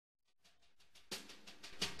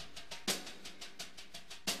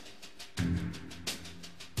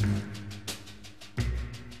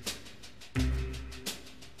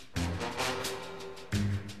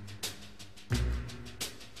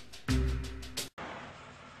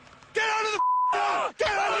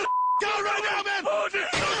man! Oh, do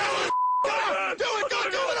it! Do it!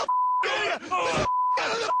 Do it!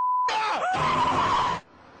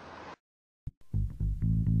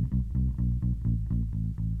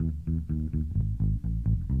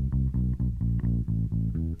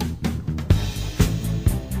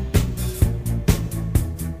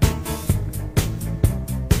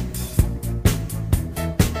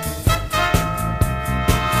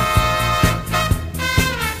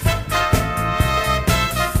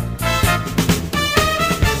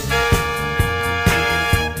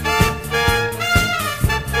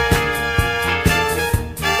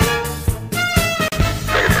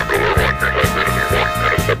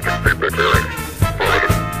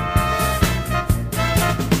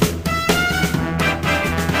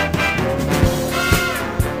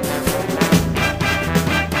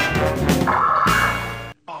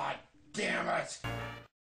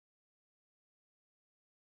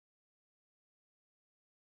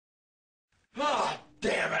 Oh,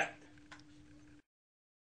 damn it!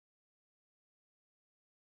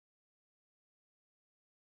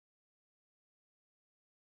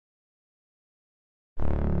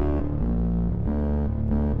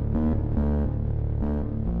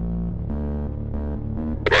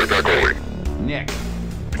 Nick.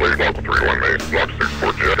 Please lock the 3-1 main, block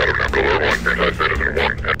 6-4 jet out of number 1, anti-citizen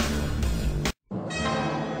 1.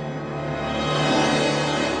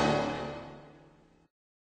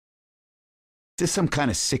 Is this some kind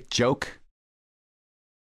of sick joke?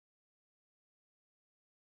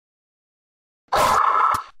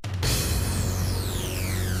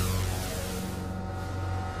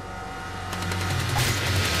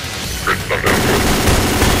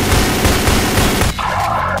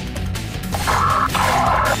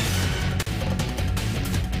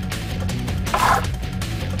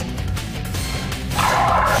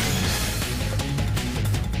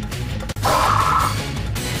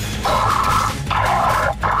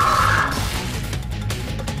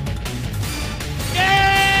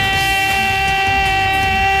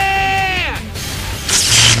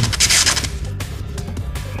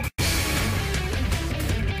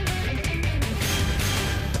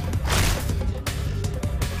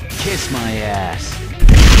 Kiss my ass.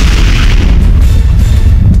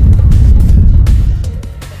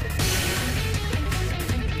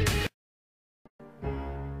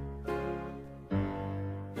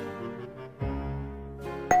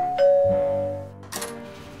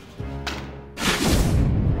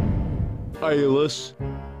 Hi, Ellis.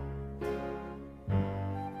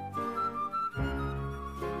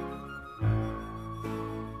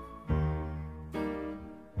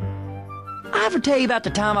 I ever tell you about the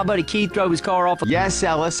time my buddy Keith drove his car off? Yes,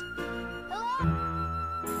 Ellis.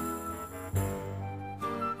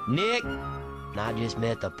 Nick, I just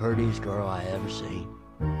met the prettiest girl I ever seen.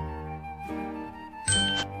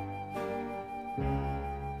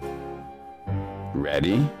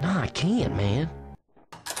 Ready? No, I can't, man.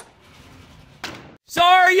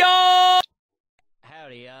 Sorry, y'all!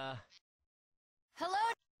 Howdy, Hello?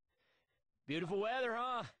 beautiful weather,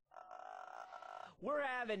 huh? We're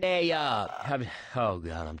having a, oh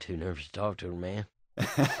God, I'm too nervous to talk to her, man.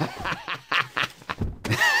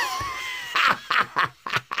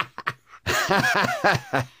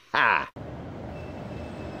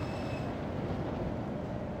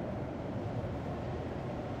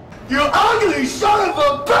 You ugly son of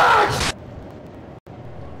a bitch!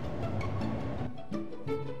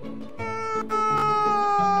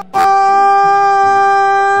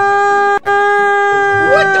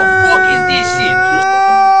 What the fuck is this shit?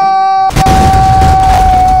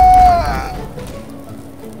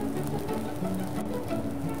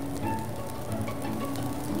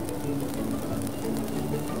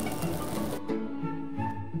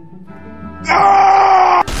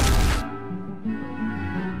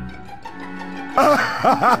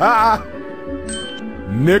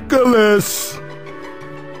 Nicholas!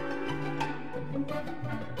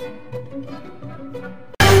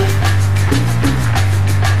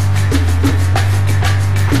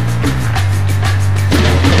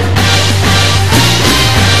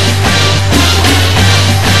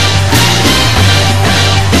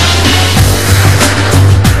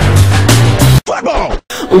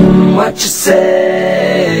 What you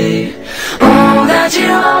say? That you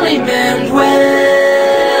only meant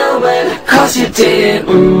well, but 'cause you did.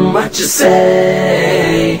 What you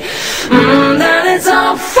say? That it's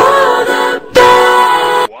all for the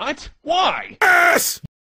best. What? Why? Yes!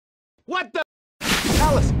 What the?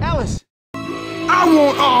 Ellis! Ellis! I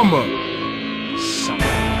want armor! Son of a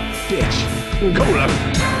bitch. Go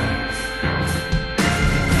left.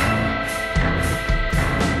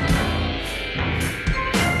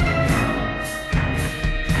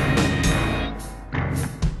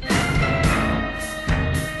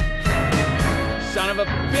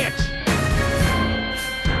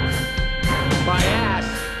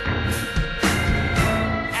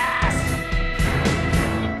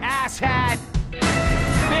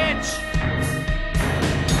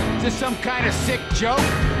 this some kind of sick joke?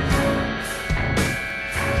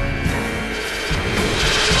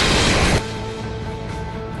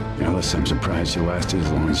 Ellis, I'm surprised you lasted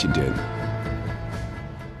as long as you did.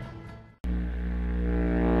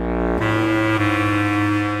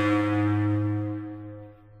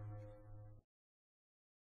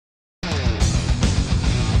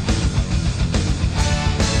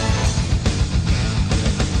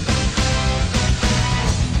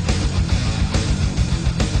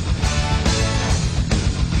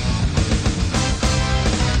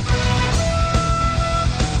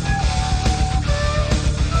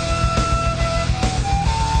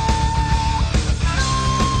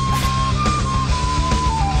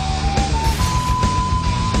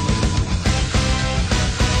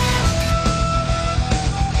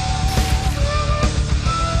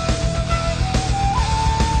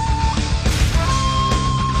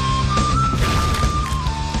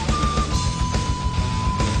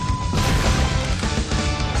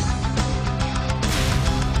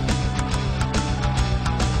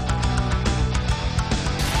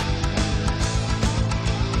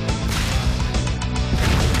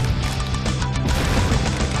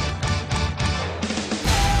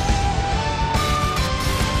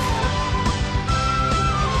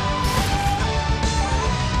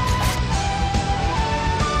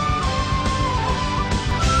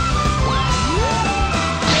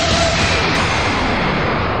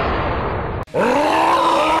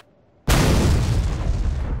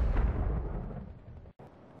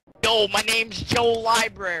 Yo, my name's Joe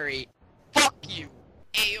Library. Fuck you.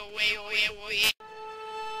 Ayo, ayo, ayo, ayo.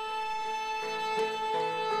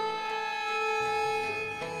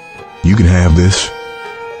 You can have this.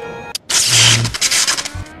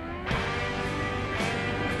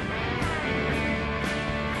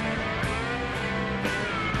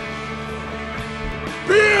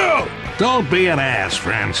 Bill! Don't be an ass,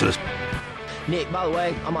 Francis. Nick, by the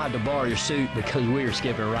way, I'm gonna have to borrow your suit because we are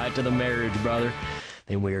skipping right to the marriage, brother.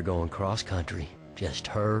 Then we are going cross country. Just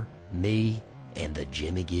her, me, and the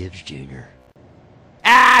Jimmy Gibbs Jr.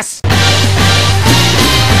 Ass!